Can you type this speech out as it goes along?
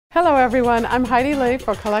Hello everyone, I'm Heidi Lee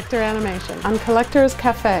for Collector Animation on Collector's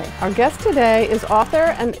Cafe. Our guest today is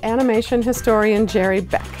author and animation historian Jerry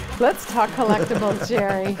Beck. Let's talk collectibles,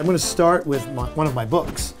 Jerry. I'm going to start with one of my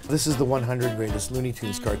books. This is the 100 Greatest Looney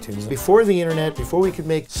Tunes Cartoons. Before the internet, before we could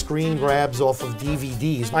make screen grabs off of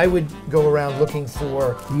DVDs, I would go around looking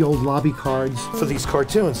for the old lobby cards for these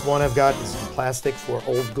cartoons. One I've got is in plastic for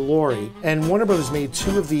Old Glory. And Warner Brothers made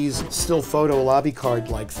two of these still photo lobby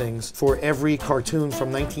card-like things for every cartoon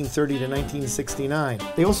from 1930 to 1969.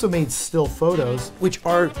 They also made still photos, which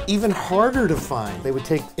are even harder to find. They would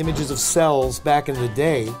take images of cells back in the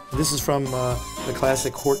day. This is from the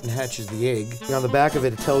classic Horton Hatches the Egg. And on the back of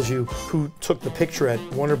it, it tells you who took the picture at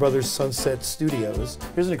Warner Brothers Sunset Studios.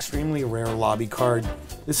 Here's an extremely rare lobby card.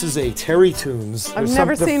 This is a Terry Toons. I've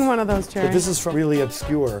never seen one of those, Jerry. But this is from really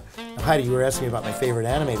obscure. Now, Heidi, you were asking me about my favorite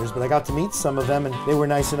animators, but I got to meet some of them, and they were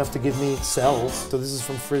nice enough to give me cells. So this is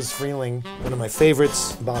from Friz Freleng, one of my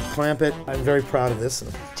favorites, Bob Clampett. I'm very proud of this.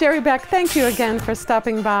 Jerry Beck, thank you again for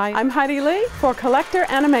stopping by. I'm Heidi Lee for Collector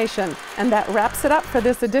Animation, and that wraps it up for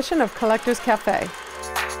this edition of Collector's Cafe.